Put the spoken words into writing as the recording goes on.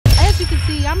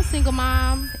See, I'm a single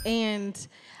mom, and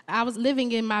I was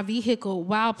living in my vehicle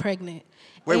while pregnant.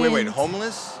 Wait,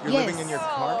 homeless? You're Yes. living in your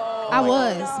car? I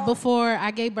was, before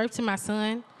I gave birth to my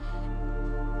son.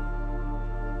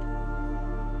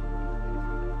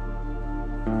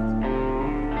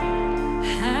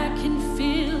 I can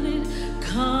feel it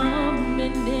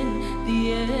coming in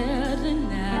the air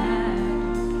tonight.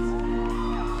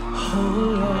 Oh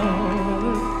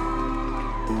Lord.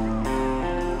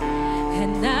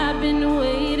 And I've been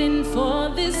waiting for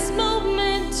this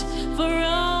moment for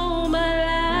all my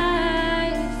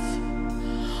life.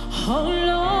 Oh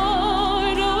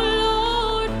Lord, oh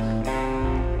Lord.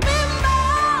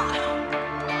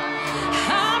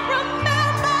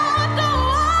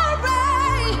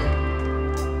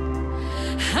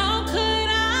 How could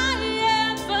I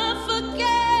ever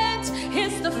forget?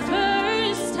 It's the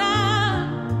first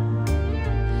time,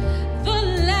 the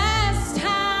last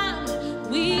time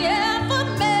we ever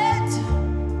met.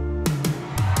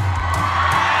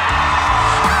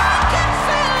 I can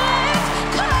feel it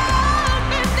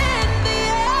coming in the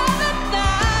air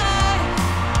tonight.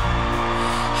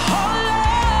 Oh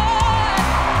Lord.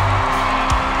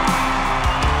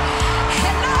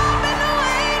 And I've been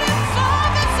waiting for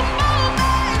this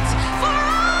moment for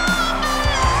all my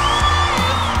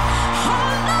life. Oh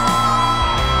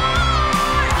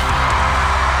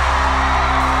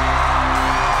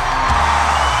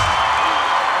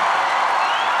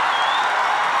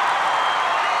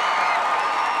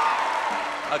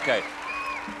Okay.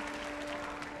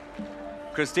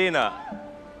 Cristina,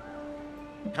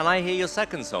 can I hear your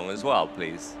second song as well,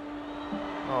 please?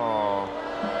 Oh.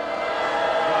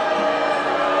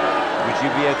 Would you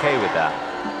be okay with that?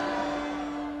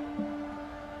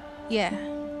 Yeah.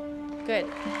 Good.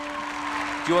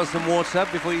 Do you want some water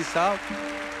before you start?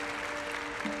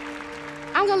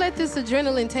 I'm gonna let this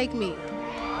adrenaline take me.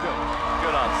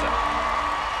 Good answer.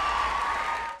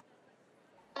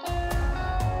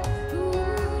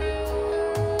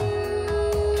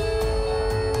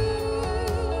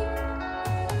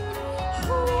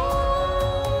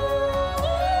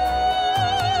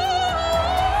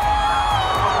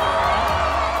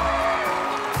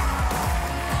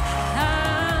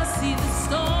 I see the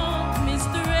storm is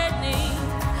threatening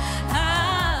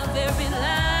our very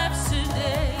lives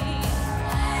today.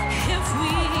 If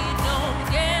we don't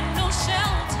get no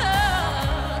shelter,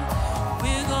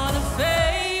 we're gonna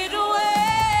fade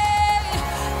away.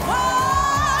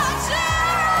 Watch it!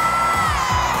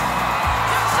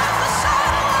 Catch us the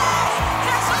shine away!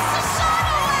 Catch us the shine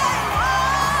away!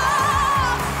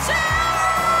 Watch it!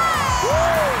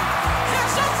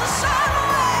 Catch us the shine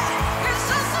away! Catch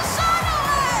us the shine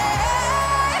away!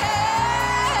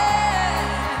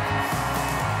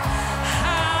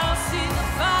 I'll see the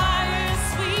fire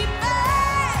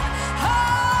sweeping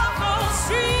over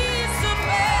streets of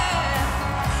men,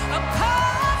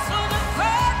 apart from the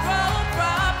federal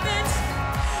profits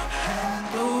and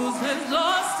those that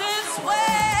lost its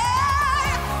way.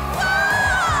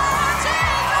 Watch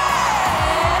it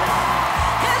rain.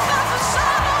 Catch us the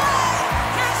shine away.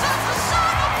 Catch us the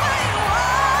shine away.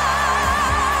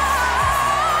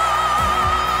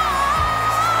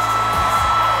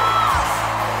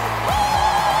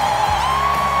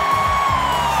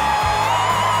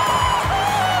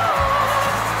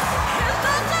 Catch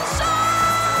us the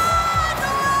shine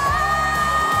away.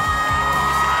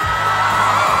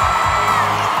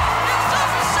 Catch us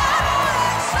the shine away.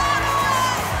 Shine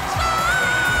away.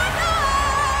 Shine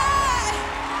away.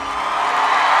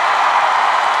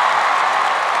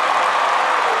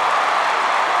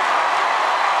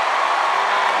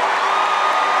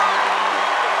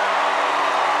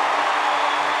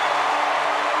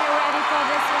 You're ready for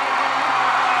this right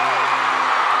now.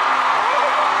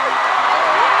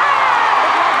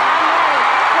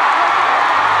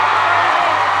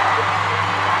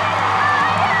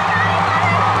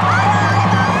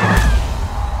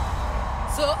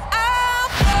 So I'll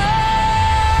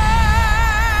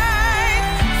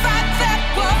fight that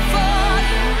war for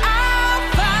you. I'll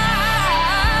fight,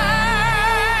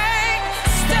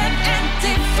 stand and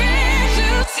defend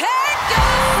you. Take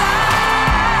your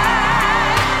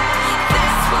side.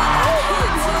 That's what I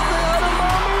want to do. I'm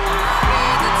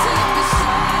ready to take a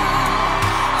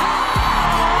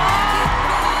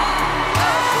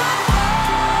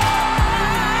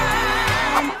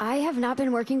I have not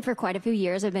been working for quite a few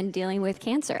years. I've been dealing with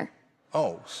cancer.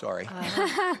 Oh, sorry.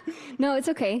 No, it's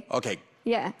okay. Okay,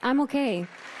 Yeah, I'm okay.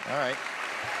 all right.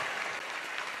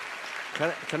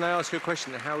 Can I ask you a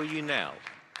question? How are you now?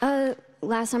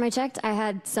 Last time I checked, I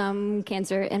had some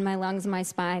cancer in my lungs, my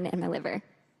spine, and my liver.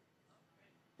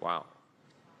 Wow.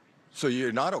 So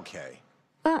you're not okay?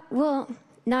 Well,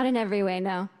 Not in every way,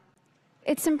 no.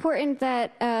 It's important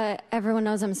that everyone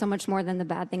knows I'm so much more than the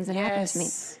bad things that happen to me.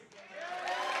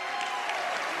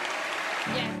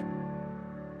 Yeah.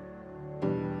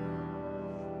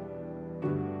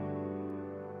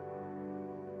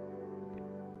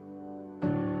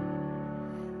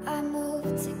 I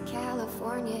moved to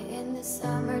California in the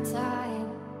summertime.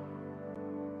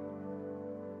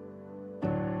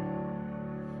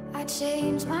 I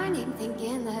changed my name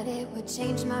thinking that it would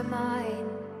change my mind.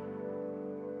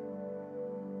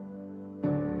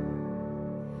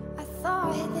 I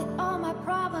thought that all my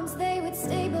problems, they would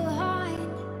stay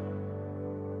behind.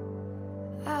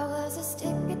 I was a stick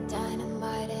of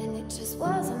dynamite and it just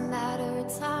was a matter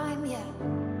of time, yeah.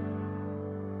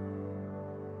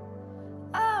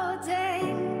 Oh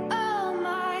dang, oh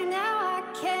my, now I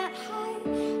can't hide.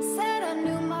 Said I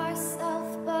knew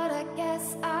myself, but I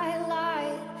guess I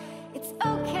lied. It's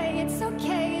okay, it's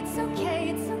okay, it's okay,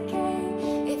 it's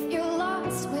okay. If you're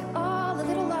lost, we're all a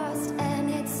little lost, and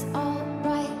it's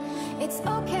alright. It's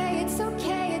okay, it's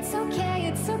okay, it's okay,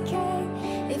 it's okay.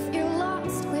 If you're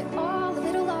lost, we're all a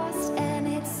little lost, and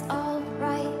it's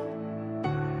alright.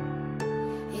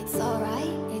 It's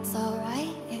alright, it's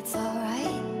alright, it's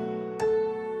alright.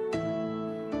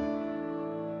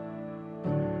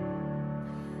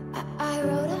 I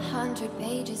wrote 100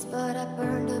 pages, but I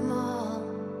burned them all.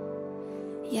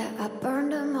 Yeah, I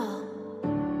burned them all.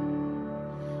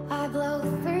 I blow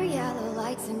through yellow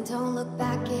lights and don't look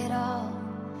back at all.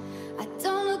 I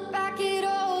don't look back at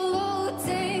all. Oh,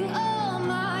 dang, oh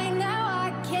my, now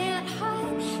I can't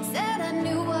hide. Said I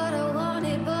knew what I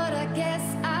wanted, but I guess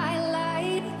I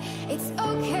lied. It's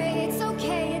okay, it's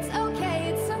okay, it's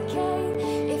okay, it's okay.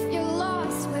 If you're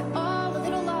lost, we're all a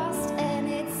little lost, and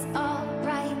it's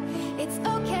alright. It's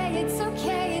okay, it's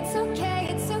okay, it's okay,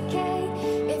 it's okay.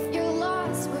 If you're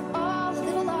lost, we're all a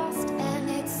little lost, and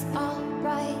it's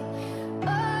alright.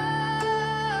 Oh,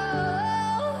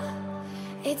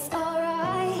 it's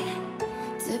alright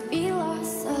to be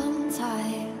lost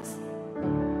sometimes.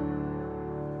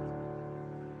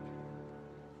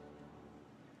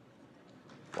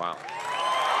 Wow.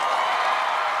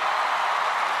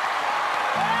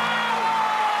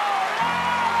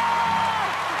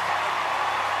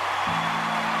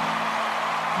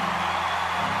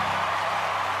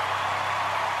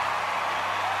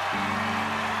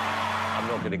 I'm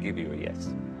not going to give you a yes.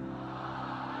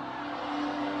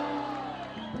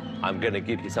 I'm going to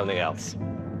give you something else.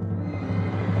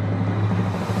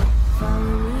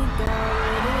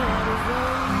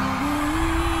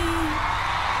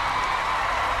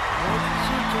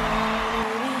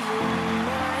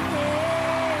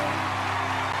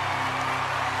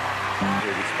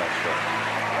 Really special.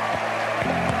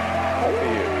 Good for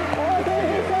you.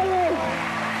 Good for you.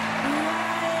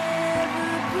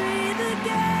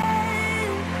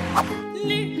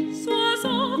 Les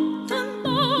oiseaux tendent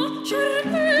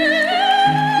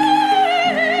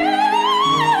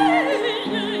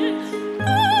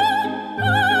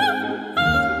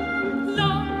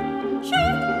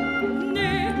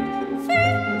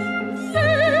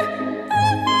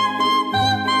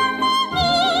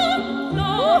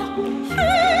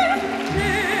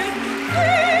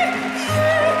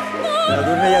La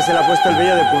Durne ya se le ha puesto el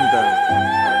vello de punta.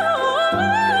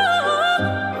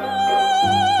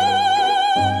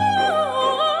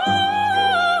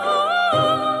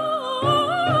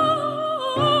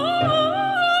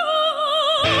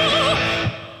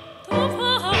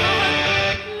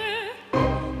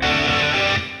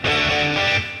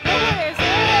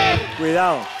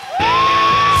 Cuidado.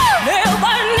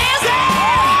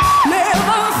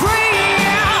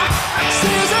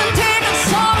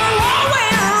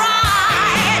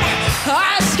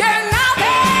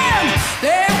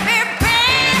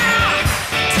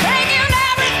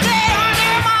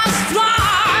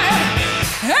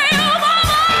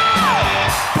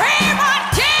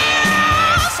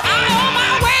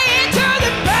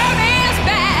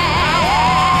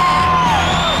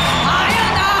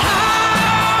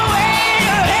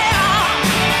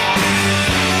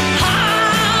 I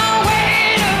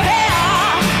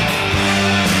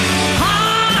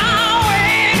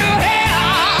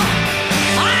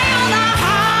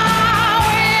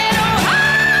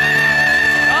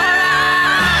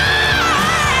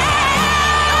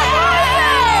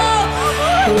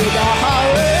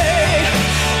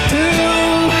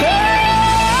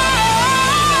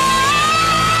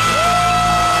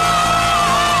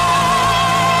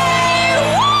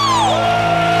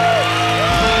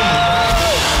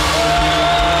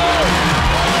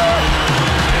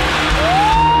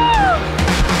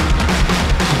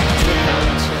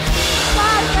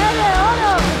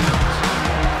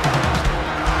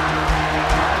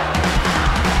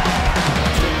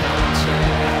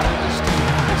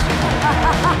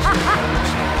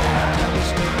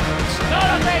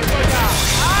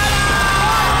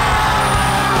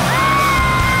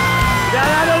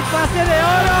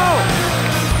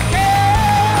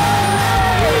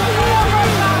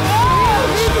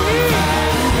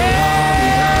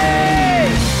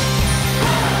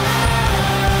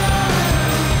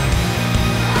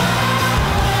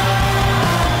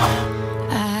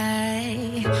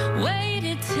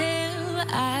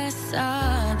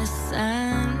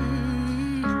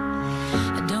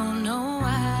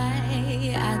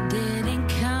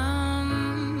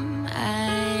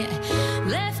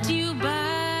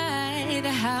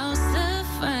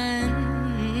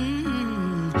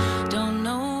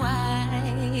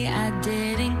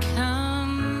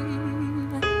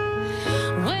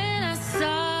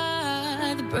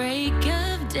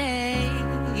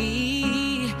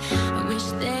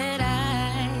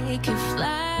could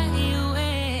fly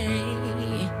away.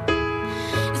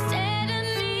 Instead of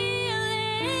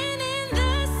kneeling in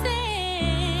the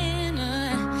sand.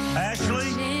 Ashley,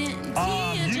 you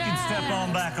can step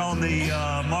on back on the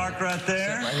mark right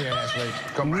there. Right here, Ashley.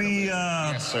 Come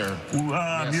yes, sir.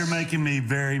 Yes. You're making me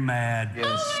very mad.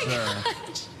 Yes, sir.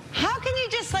 How can you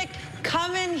just like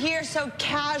come in here so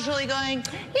casually going,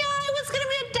 yeah, I was gonna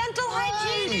be a dental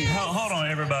hygienist? Hold on,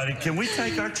 everybody. Can we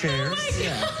take our chairs?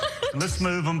 Let's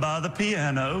move them by the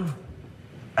piano.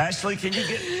 Ashley, can you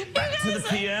get back to the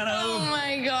piano? Oh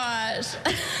my gosh.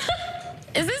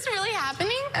 Is this really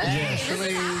happening? Yes. This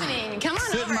is happening. Come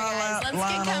on over, guys. Let's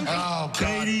get comfy. Oh, God,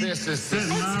 Katie, this is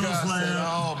disgusting.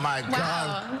 Oh, my God.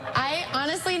 Wow. I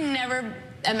honestly never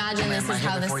imagined this is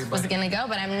how this was going to go,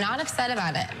 but I'm not upset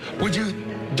about it. Would you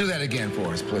do that again for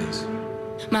us, please?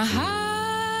 My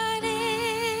heart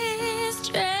is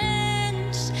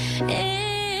drenched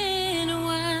in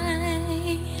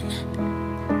wine.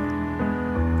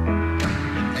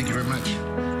 Thank you very much.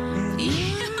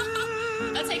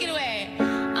 I'll take it away.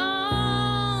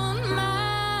 On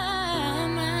my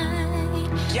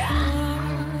mind.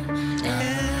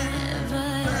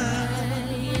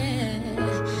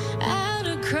 Out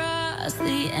across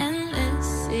the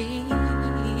endless sea.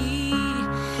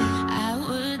 I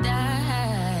would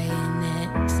die in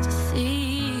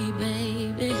ecstasy,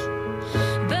 baby.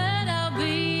 But I'll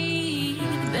be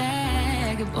the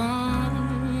bag of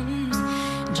bones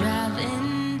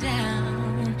driving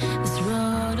down this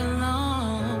road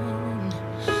alone.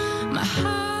 My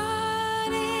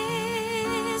heart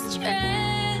is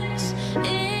drenched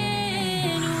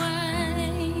in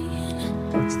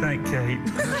wine. Let's thank Kate.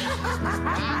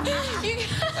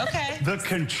 Okay. The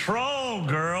control,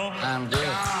 girl. I'm good.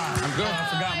 I'm good. I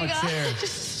forgot my chair.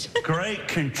 Great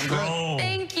control.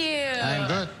 Thank you. I'm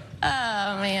good.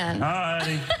 Oh, man. All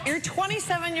righty. You're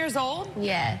 27 years old.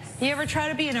 Yes. You ever try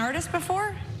to be an artist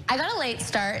before? I got a late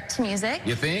start to music.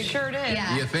 You think? Sure did.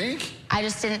 Yeah. You think? I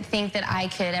just didn't think that I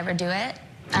could ever do it.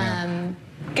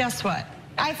 Guess what?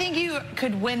 I think you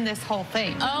could win this whole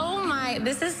thing. Oh my,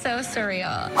 this is so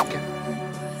surreal.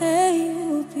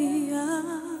 You'll be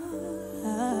ours,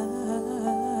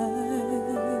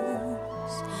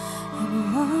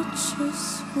 and watch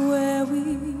us where we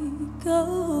go,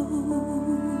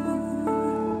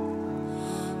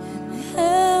 and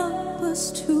help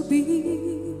us to be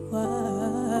wise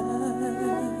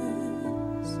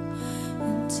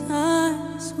in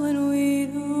times when we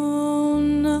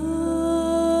don't know.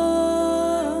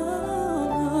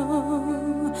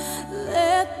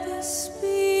 Let this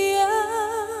be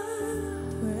our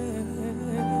prayer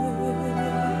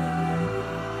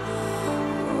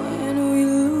when we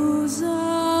lose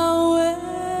our way.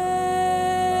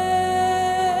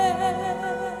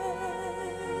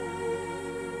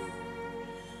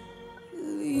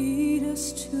 Lead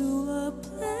us to a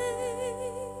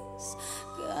place,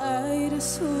 guide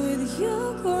us with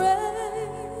your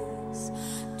grace,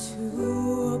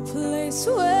 to a place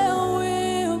where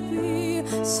we'll be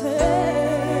safe.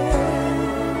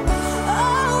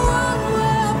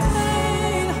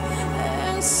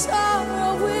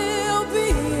 Sorrow will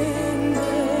be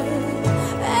ended,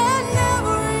 and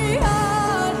every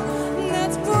heart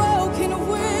that's broken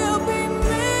will be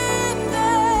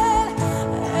mended,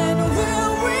 and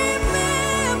we'll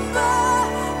remember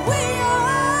we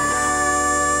are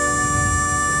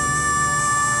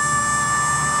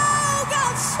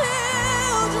God's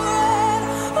children,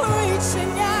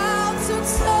 reaching out to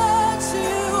touch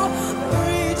you,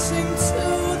 reaching to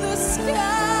the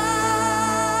sky.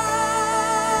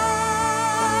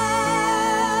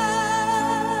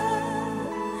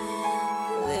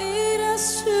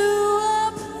 To a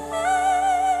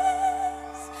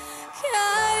place,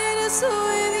 guide us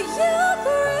with your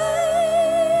grace,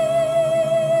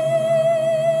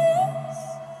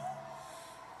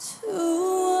 to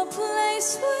a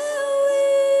place where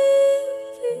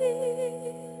we'll be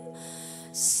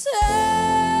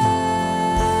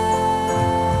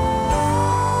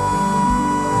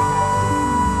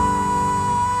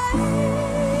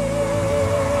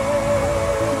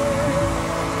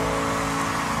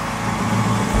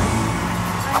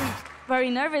very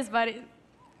nervous, but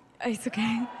it's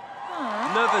okay.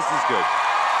 Nervous is good.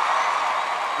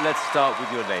 Let's start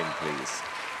with your name, please.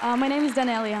 My name is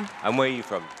Daneliya. And where are you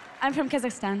from? I'm from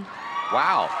Kazakhstan.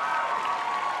 Wow.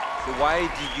 So why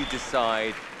did you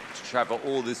decide to travel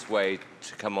all this way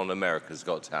to come on America's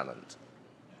Got Talent?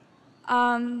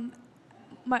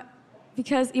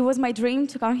 Because it was my dream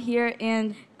to come here,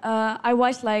 and I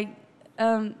watched like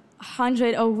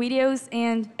 100 of videos,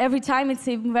 and every time it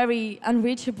seemed very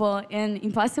unreachable and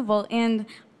impossible, and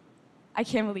I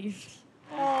can't believe.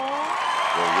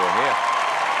 Well, you're here.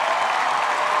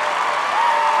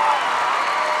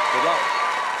 Good luck.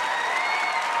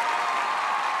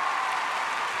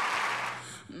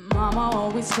 Mama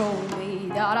always told me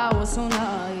that I was so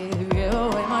naive. You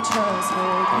ain't my trust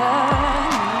with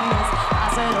pennies. I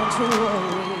said, don't you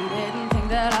worry. Didn't think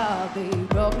that I'd be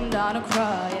broken down and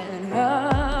crying.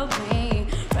 Help me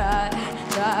ride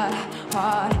that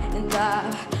hard and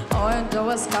dive. All you do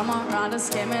is come around and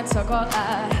scare me to call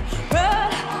that.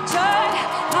 Red, shine,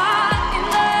 hot in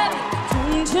there.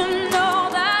 Don't you know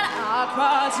that I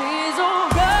cry tears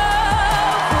of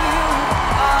love for you?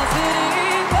 I said,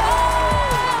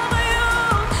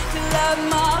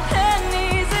 my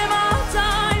pennies in my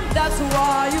time. That's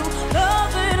why you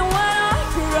love it when I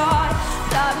cry.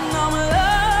 That no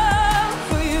love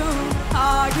for you.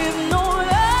 I give no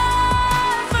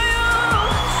love for you.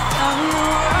 I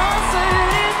know I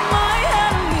said it's my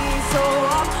enemy, so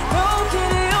I'm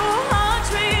broken your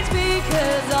heartstrings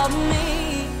because of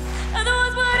me. And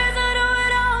those bodies I do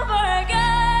it over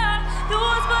again.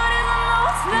 Those bodies I know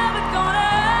it's never gonna end.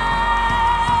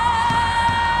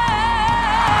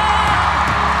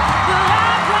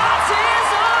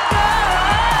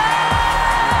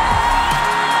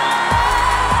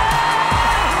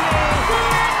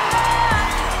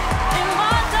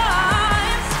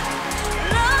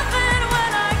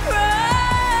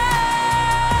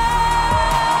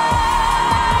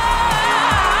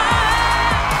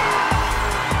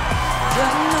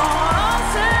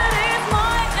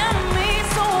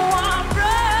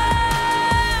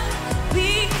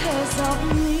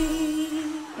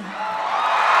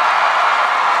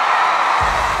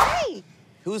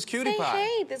 Who's Cutie Pie?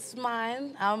 Hey, this is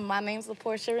mine. My name's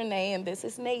Renae, and this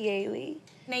is Nayeli.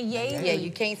 Nayeli? Yeah,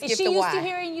 you can't skip Is she the used Y. to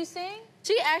hearing you sing?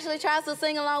 She actually tries to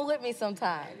sing along with me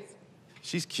sometimes.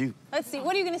 She's cute. Let's see,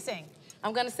 what are you gonna sing?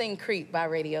 I'm gonna sing Creep by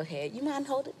Radiohead. You mind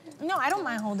holding her? No, I don't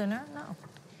mind holding her, no.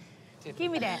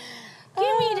 Give me that.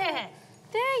 Give me that.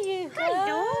 There you go. How you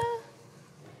doing?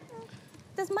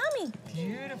 That's Mommy.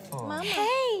 Beautiful. Mama.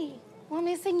 Hey, want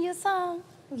me to sing you a song?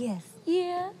 Yes.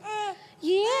 Yeah.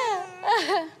 Yeah.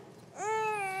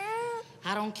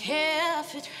 I don't care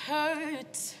if it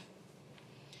hurts.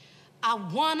 I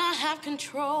wanna have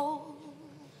control.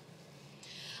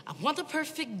 I want the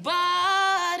perfect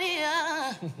body.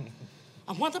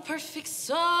 I want the perfect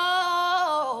soul.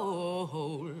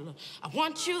 I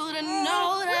want you to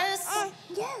notice,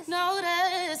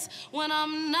 notice when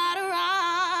I'm not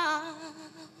around.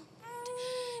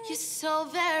 You're so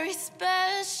very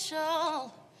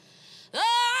special.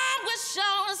 I wish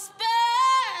I was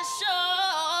special,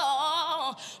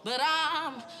 but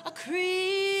I'm a creep.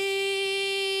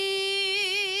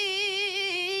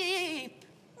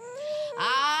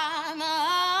 I'm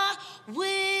a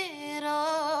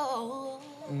widow.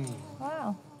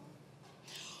 Wow.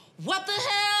 What the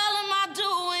hell am I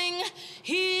doing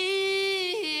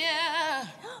here?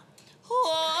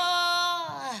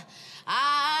 Oh,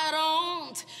 I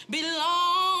don't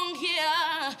belong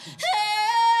here.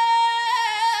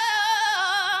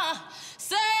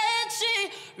 Said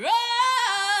she runs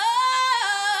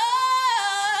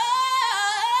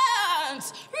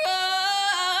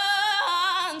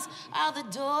out the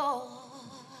door.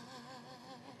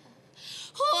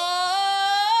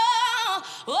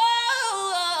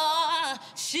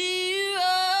 She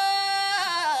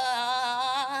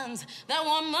runs. That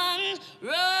woman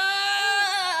runs.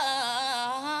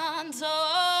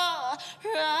 Oh,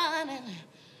 running,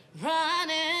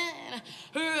 running,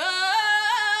 running.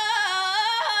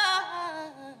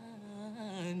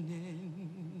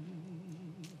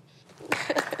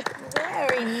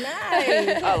 Very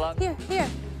nice. I love it.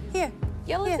 Here.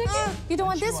 Yellow ticket? You don't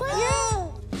want this one? Yeah.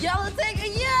 Yellow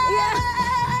ticket,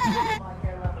 yeah!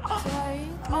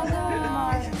 Oh my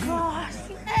gosh.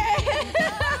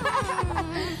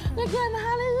 We're going to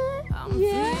Hollywood?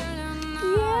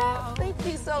 Yeah. Thank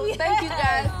you thank you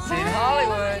guys. See you in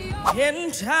Hollywood.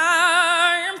 In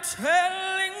time,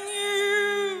 telling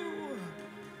you,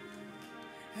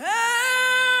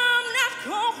 I'm not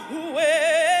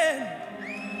going.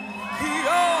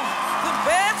 You're the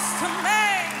best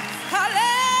man I'll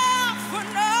ever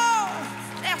know.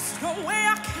 There's no way I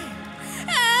can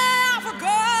ever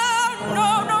go. No,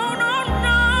 no, no,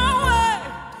 no way.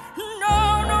 No,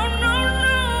 no, no,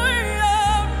 no,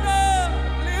 no.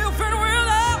 Living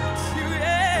without you,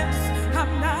 yes.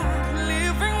 I'm not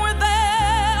living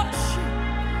without you.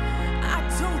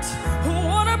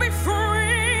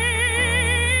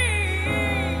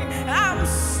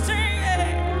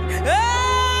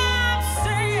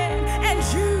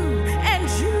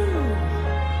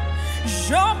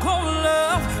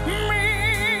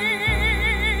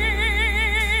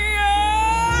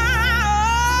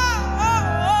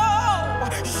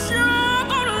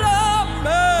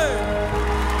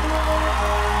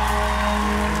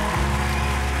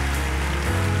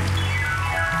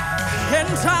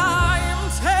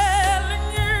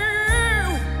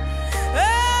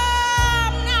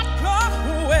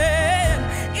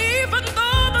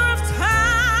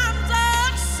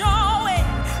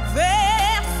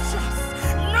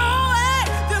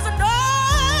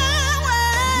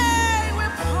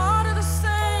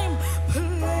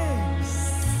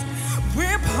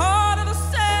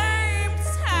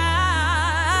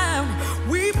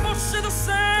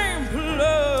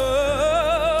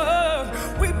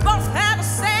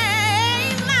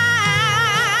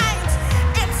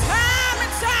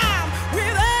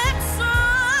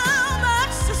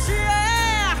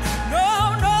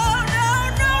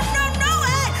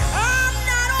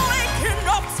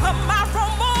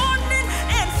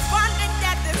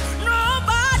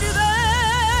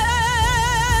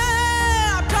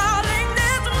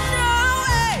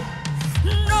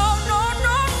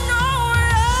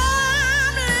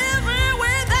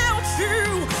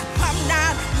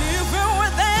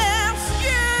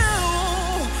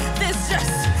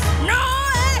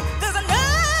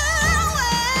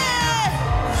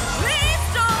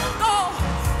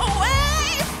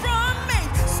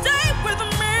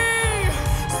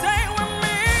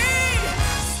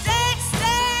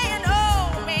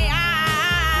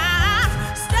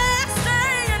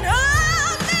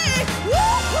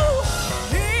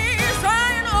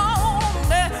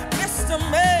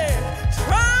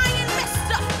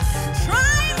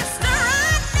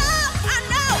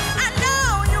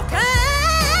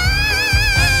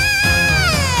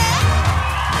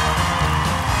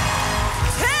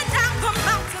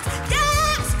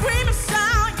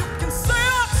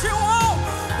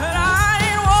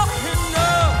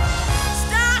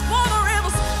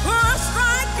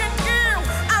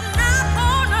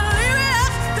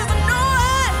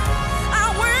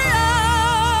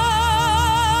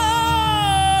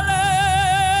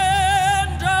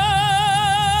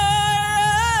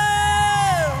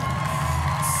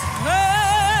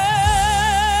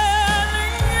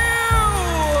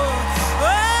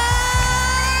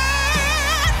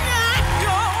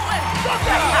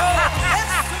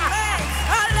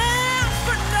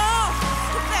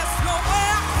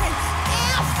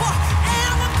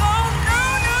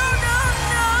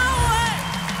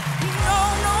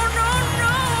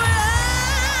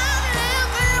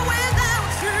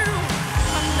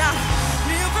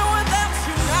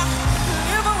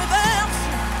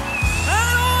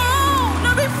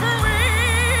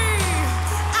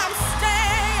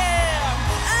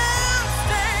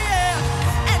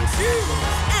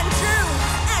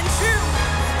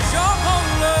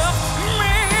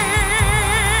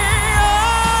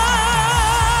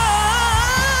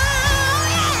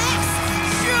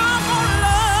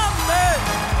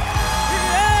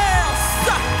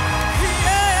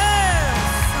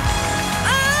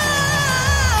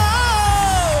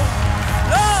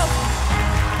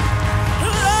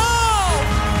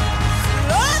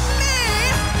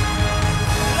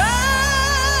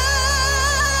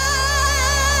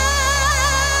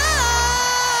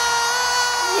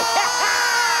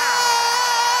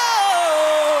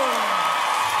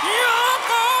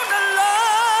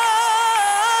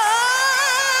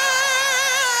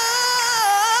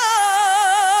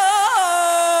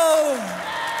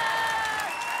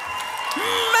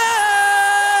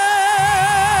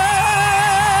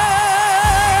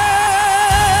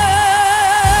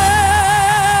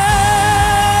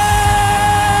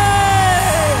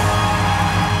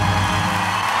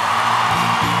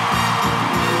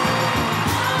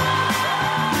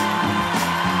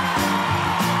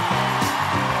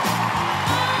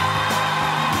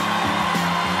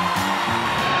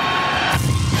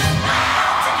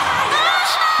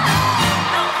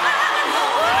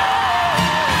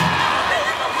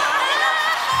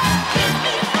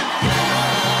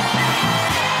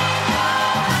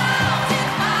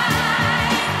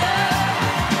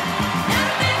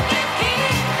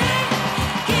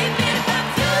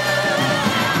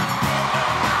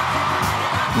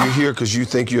 You're here because you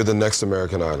think you're the next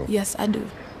American Idol. Yes, I do.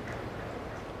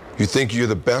 You think you're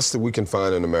the best that we can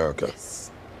find in America. Yes.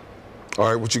 All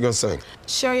right, what you gonna sing?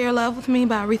 Share Your Love With Me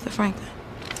by Aretha Franklin.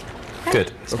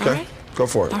 Good. Okay, All right. go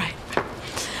for it. All right.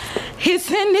 It's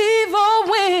an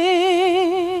evil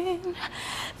wind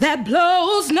that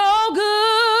blows no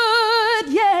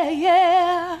good, yeah,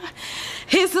 yeah.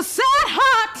 It's a sad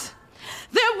heart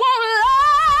that won't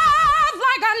love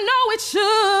like I know it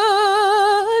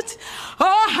should.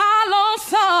 Oh, how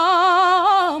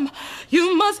lonesome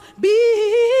you must be.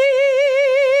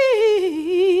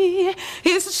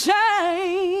 It's a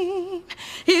shame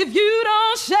if you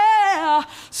don't share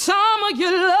some of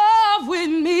your love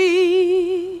with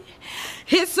me.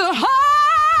 It's a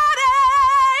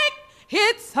heartache,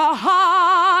 it's a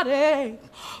heartache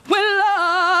when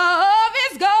love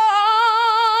is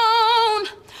gone.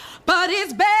 But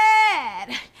it's bad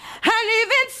and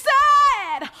even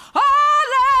sad all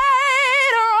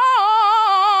later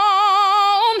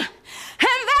on.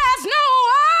 And there's no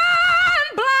one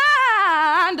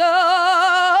blinder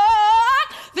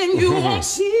than you won't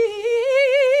see.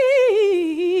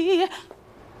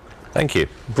 Thank you.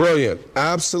 Brilliant.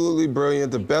 Absolutely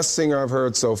brilliant. The best singer I've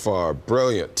heard so far.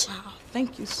 Brilliant. Wow,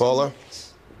 thank you so Paula? much.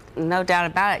 No doubt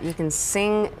about it. You can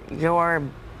sing your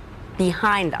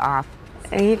behind off.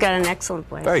 And you got an excellent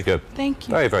voice. Very good. Thank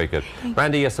you. Very, very good.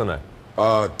 Randy, yes or no?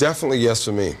 Definitely yes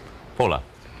for me. Paula?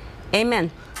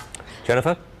 Amen.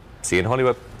 Jennifer? See you in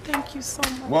Hollywood. Thank you so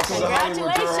much. Welcome to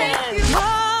Hollywood, girl.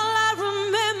 All I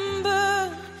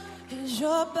remember is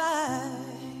your back.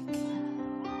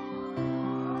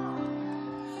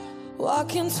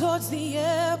 Walking towards the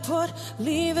airport,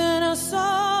 leaving us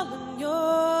all in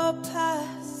your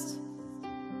past.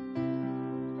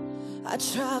 I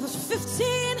traveled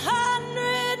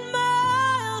 1,500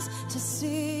 miles to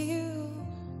see you.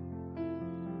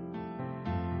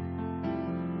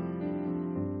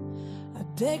 I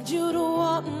begged you to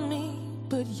want me,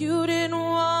 but you didn't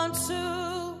want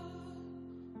to.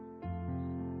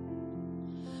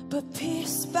 But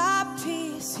piece by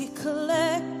piece, he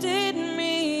collected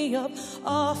me up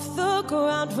off the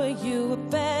ground where you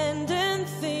abandoned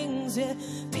things. Yeah,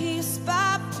 piece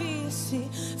by piece, he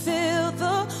filled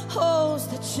the holes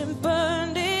that you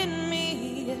burned in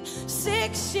me. Yeah,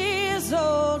 6 years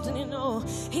old, and you know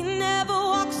he never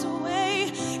walks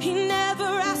away. He never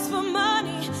asks for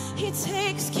money. He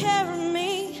takes care of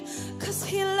me, 'cause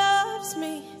he loves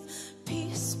me.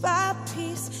 Piece by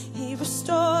piece, he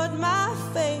restored my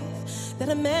faith that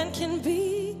a man can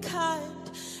be kind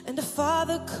and a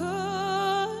father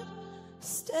could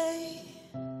stay.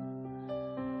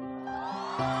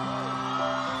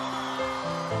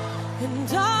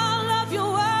 And all of your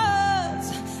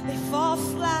words, they fall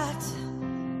flat.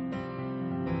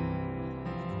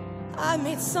 I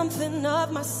made something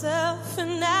of myself,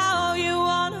 and now you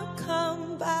wanna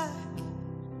come back.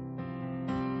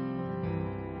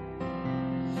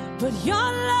 But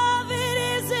your love, it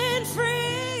isn't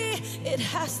free. It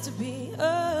has to be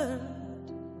earned.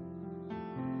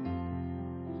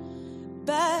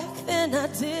 Back then I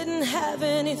didn't have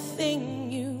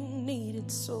anything you needed,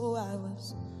 so I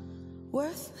was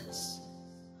worthless.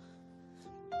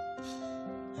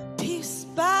 Piece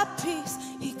by piece,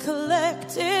 he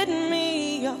collected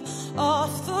me up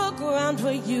off the ground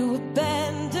where you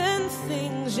abandoned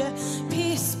things. Yeah,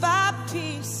 piece by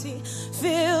piece, he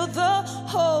filled the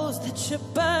holes that you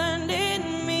burned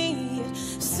in me.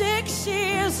 6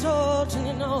 years old, and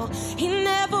you know he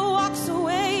never walks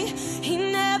away. He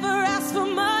never asks for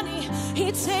money.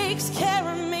 He takes care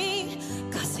of me,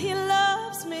 'cause he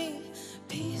loves me.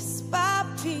 Piece by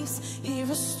piece, he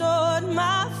restored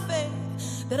my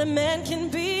faith that a man can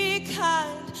be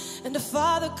kind and a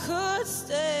father could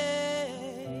stay.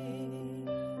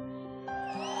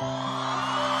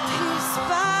 Piece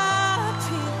by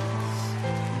piece,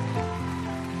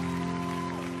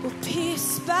 well,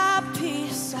 piece by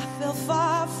piece, I fell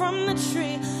far from the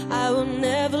tree. I will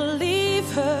never leave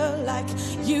her like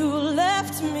you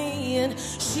left me, and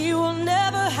she will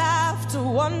never have to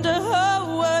wonder her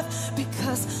worth,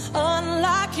 because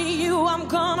unlike you, I'm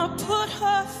gonna put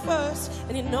her first.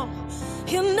 And you know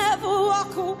he'll never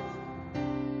walk away.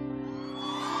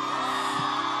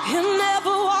 He'll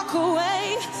never walk away.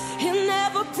 He'll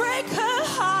never break her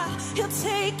heart. He'll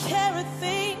take care of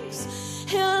things.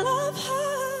 He'll love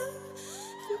her.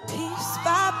 And piece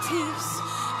by piece,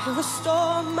 he'll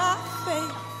restore my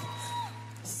faith.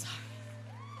 Sorry.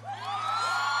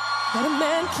 That a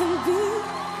man can be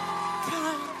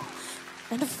kind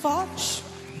and a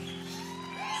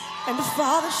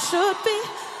father should be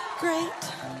great.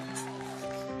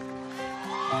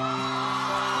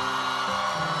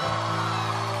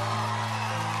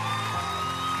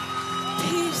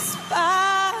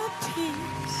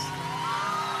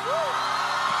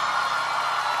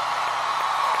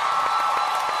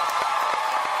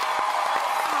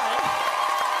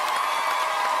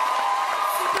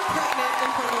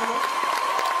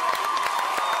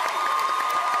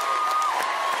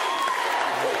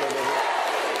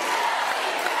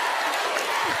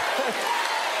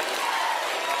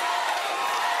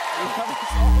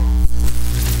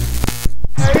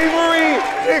 Avery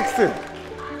Dixon,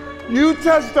 you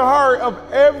touched the heart of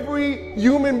every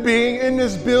human being in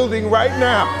this building right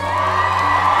now.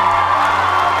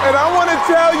 And I want to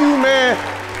tell you, man,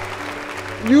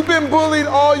 you've been bullied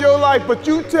all your life, but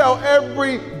you tell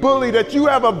every bully that you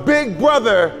have a big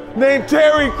brother named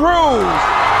Terry Crews,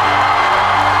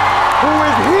 who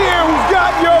is here, who's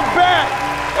got your back.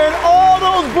 And all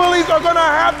those bullies are gonna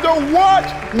have to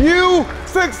watch you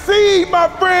succeed, my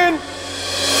friend.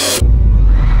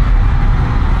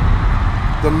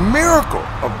 The miracle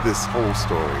of this whole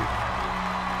story,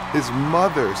 his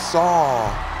mother saw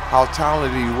how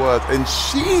talented he was, and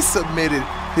she submitted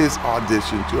his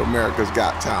audition to America's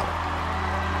Got Talent.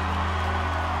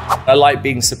 I like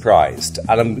being surprised,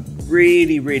 and I'm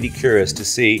really, really curious to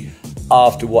see,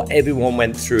 after what everyone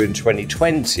went through in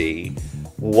 2020,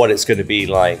 what it's going to be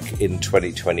like in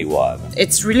 2021.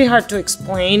 It's really hard to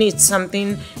explain. It's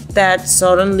something that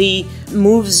suddenly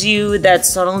moves you, that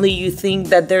suddenly you think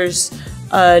that there's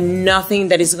nothing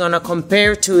that is gonna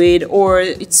compare to it, or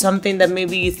it's something that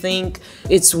maybe you think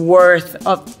it's worth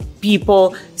of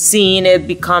people seeing it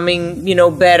becoming, you know,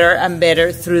 better and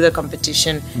better through the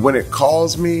competition. When it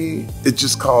calls me, it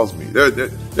just calls me.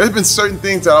 There's been certain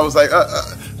things that I was like,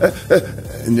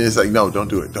 and it's like, no, don't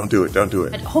do it, don't do it, don't do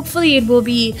it. And hopefully it will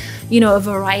be, you know, a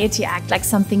variety act, like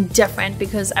something different,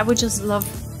 because I would just love,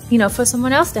 you know, for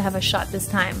someone else to have a shot this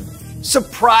time.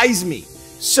 Surprise me.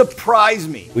 Surprise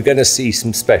me. We're going to see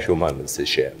some special moments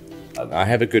this year, and I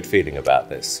have a good feeling about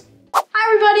this.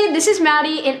 Hi everybody, this is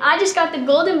Maddie, and I just got the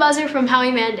golden buzzer from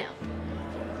Howie Mandel.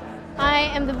 I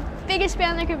am the biggest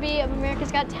fan there could be of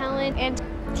America's Got Talent, and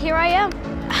here I am.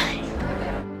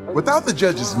 Without the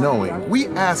judges knowing, we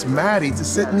asked Maddie to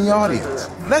sit in the audience.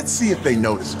 Let's see if they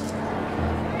notice her.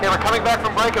 Okay, we're coming back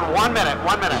from break in 1 minute.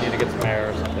 1 minute. Need to get some air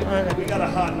or something. We got a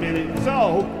hot minute,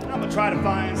 so I'm gonna try to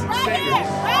find some singers in the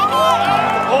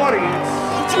audience.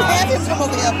 Would you have him come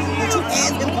over here? Would you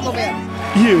have him come over here?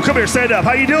 You, come here, stand up.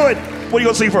 How you doing? What are you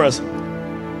gonna sing for us?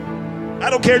 I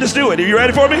don't care, just do it. Are you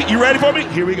ready for me? You ready for me?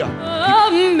 Here we go.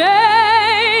 Amazing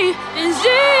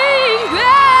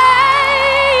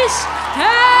grace,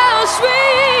 how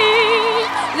sweet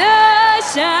the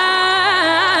sound.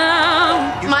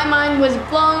 My mind was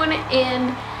blown,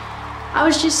 and I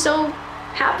was just so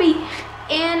happy.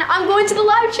 And I'm going to the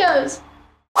live shows.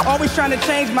 Always trying to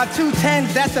change my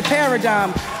 210s, that's a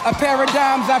paradigm. A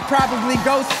paradigms, I probably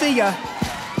go see ya.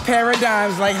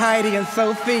 Paradigms like Heidi and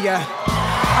Sofia.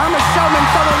 I'm a showman,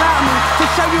 so allow me to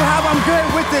show you how I'm good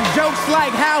with the jokes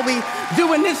like Howie.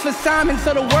 Doing this for Simon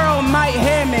so the world might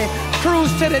hear me.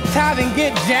 Cruise to the top and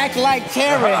get jacked like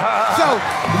Terry. So,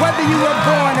 whether you were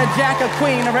born a jack, a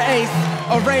queen, or an ace,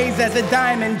 or raised as a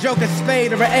diamond, joke, a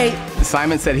spade, or an eight.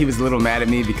 Simon said he was a little mad at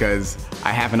me because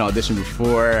I haven't auditioned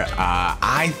before.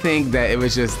 I think that it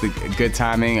was just good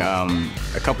timing.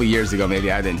 A couple years ago,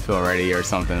 maybe I didn't feel ready or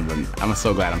something, but I'm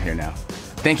so glad I'm here now.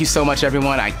 Thank you so much,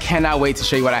 everyone. I cannot wait to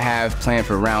show you what I have planned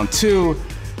for round 2.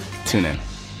 Tune in.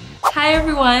 Hi,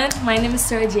 everyone. My name is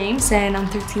Sarah James, and I'm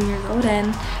 13 years old,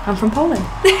 and I'm from Poland.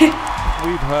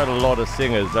 We've heard a lot of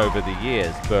singers over the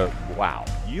years, but wow,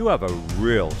 you have a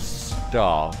real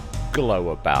star glow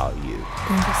about you.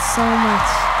 Thank you so much.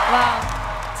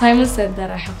 Wow. Simon said that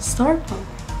I have a star power.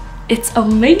 It's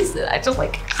amazing. I just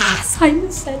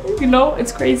Simon said it, you know,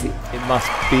 it's crazy. It must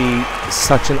be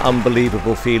such an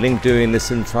unbelievable feeling doing this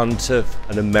in front of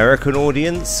an American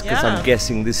audience, because I'm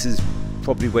guessing this is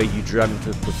probably where you dreamt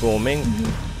of performing.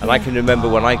 And I can remember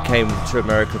when I came to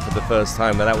America for the first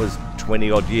time, and that was 20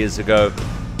 odd years ago,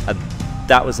 and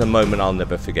that was a moment I'll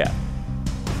never forget.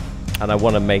 And I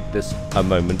want to make this a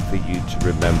moment for you to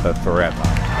remember forever.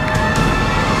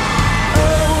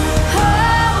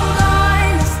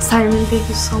 Simon, thank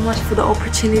you so much for the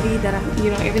opportunity that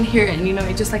I'm, even here, and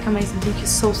it's just amazing. Thank you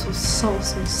so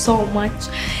much.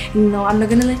 I'm not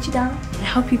gonna let you down. I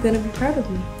hope you're gonna be proud of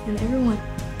me and everyone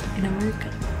in America.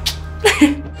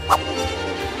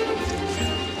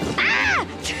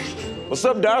 What's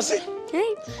up, Darcy?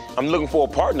 Hey. I'm looking for a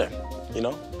partner,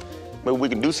 Maybe we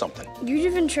can do something. You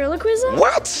do ventriloquism?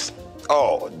 What?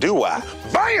 Oh, do I?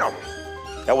 Bam!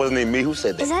 That wasn't even me. Who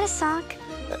said that? Is that a sock?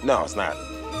 No, it's not.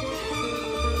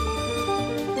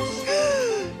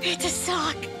 It's a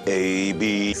sock. A,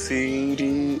 B, C,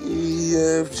 D, E,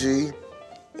 F, G,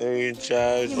 H,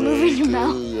 I, J, You're moving your K,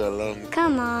 mouth. L, M.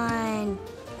 Come on.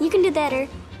 You can do better.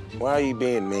 Why are you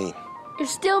being mean? You're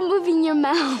still moving your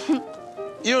mouth.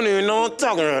 You don't even know I'm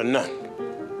talking about nothing.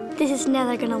 This is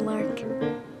never gonna work.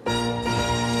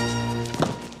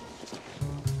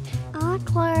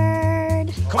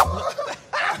 Awkward. Come on.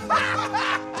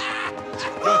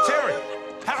 Yo, Terry,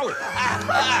 Howie.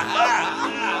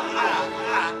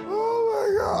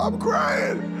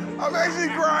 I'm actually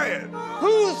crying.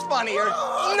 Who's funnier?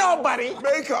 Nobody.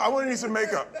 Makeup. I want to need some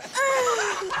makeup.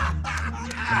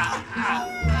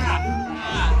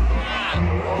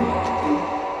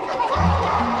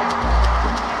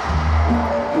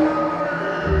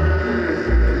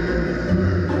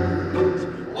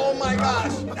 Oh my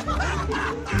gosh.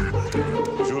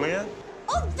 Julianne?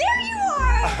 Oh, there you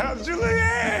are!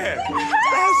 Julianne!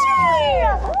 Hi!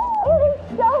 It is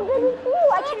so good to see you.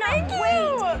 I cannot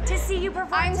wait to see you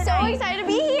perform I'm tonight. so excited to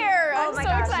be here. Oh I'm my so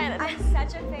gosh. excited. I'm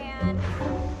such a fan.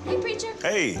 Hey, preacher.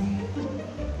 Hey,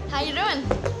 How you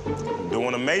doing?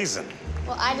 doing amazing.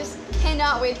 Well, I just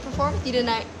cannot wait to perform with you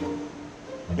tonight.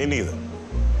 Me neither.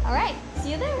 All right,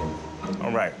 see you there.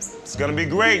 All right, it's gonna be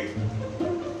great.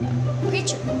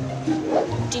 Preacher,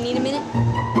 do you need a minute?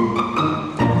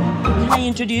 Can I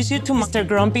introduce you to Mr.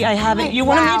 Grumpy? I have it. You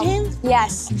want to meet him?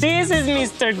 Yes. This is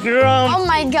Mr. Grump. Oh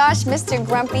my gosh, Mr.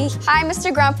 Grumpy. Hi,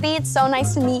 Mr. Grumpy. It's so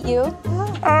nice to meet you.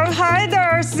 Oh, hi,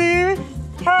 Darcy.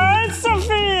 Hi,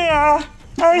 Sofia.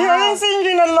 I haven't seen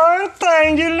you in a long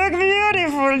time. You look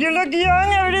beautiful. You look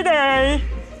young every day.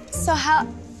 So how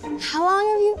long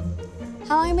have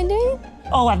you been doing it?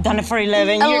 Oh, I've done it for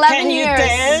 11 years. 11 Can you years.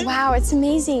 tell? Wow, it's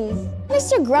amazing.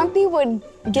 Mr. Grumpy would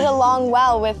get along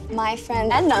well with my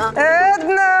friend Edna.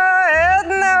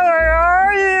 Edna, where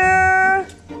are you?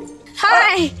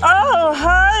 Hi. Oh,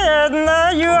 hi,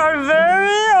 Edna. You are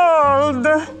very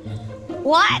old.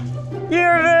 What?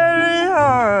 You're very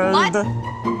old. What?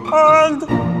 Old.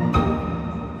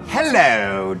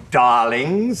 Hello,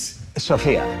 darlings.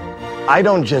 Sophia, I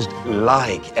don't just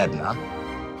like Edna.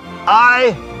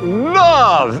 I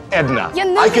love Edna.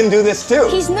 I can do this too.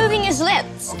 He's moving his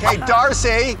lips. Okay,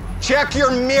 Darcy, check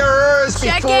your mirrors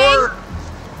before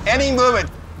any movement.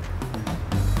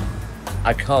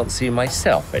 I can't see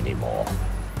myself anymore.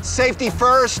 Safety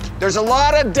first. There's a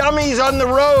lot of dummies on the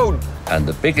road. And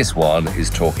the biggest one is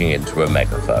talking into a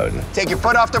megaphone. Take your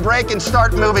foot off the brake and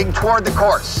start moving toward the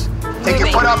course. Take your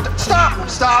foot off the... Stop,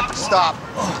 stop, stop.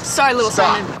 Sorry, little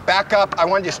Simon. Back up. I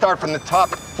want you to start from the top.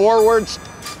 Forwards,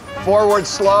 forward,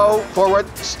 slow, forward,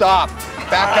 stop.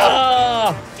 Back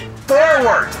up.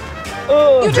 Forward.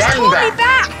 You just pulled me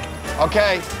back.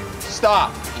 Okay,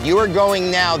 stop. You are going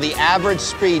now the average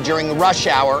speed during rush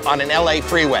hour on an LA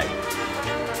freeway.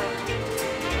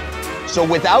 So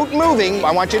without moving,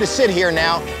 I want you to sit here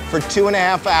now for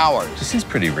 2.5 hours. This is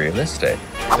pretty realistic.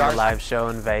 Our live show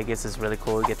in Vegas is really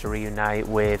cool. We get to reunite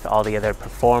with all the other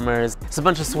performers. It's a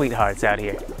bunch of sweethearts out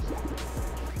here.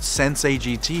 Since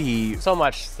AGT, So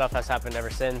much stuff has happened ever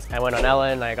since. I went on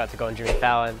Ellen, I got to go on Jimmy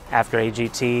Fallon. After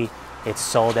AGT, it's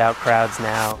sold out crowds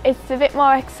now. It's a bit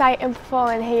more exciting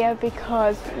performing here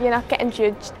because you're not getting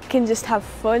judged, you can just have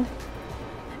fun.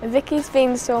 Vicky's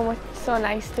been so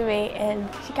nice to me, and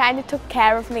she kind of took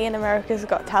care of me in America's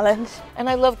Got Talent. And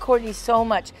I love Courtney so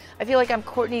much. I feel like I'm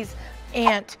Courtney's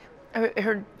aunt,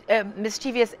 her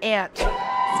mischievous aunt.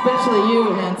 Especially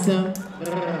you, handsome.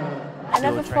 I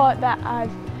never thought that I'd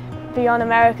be on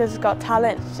America's Got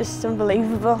Talent. It's just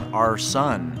unbelievable. our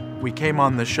son, we came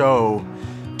on the show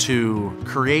to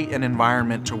create an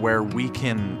environment to where we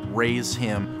can raise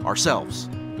him ourselves.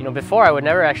 You know, before I would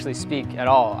never actually speak at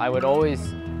all. I would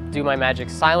always do my magic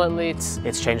silently.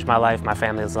 It's changed my life, my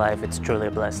family's life. It's truly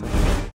a blessing.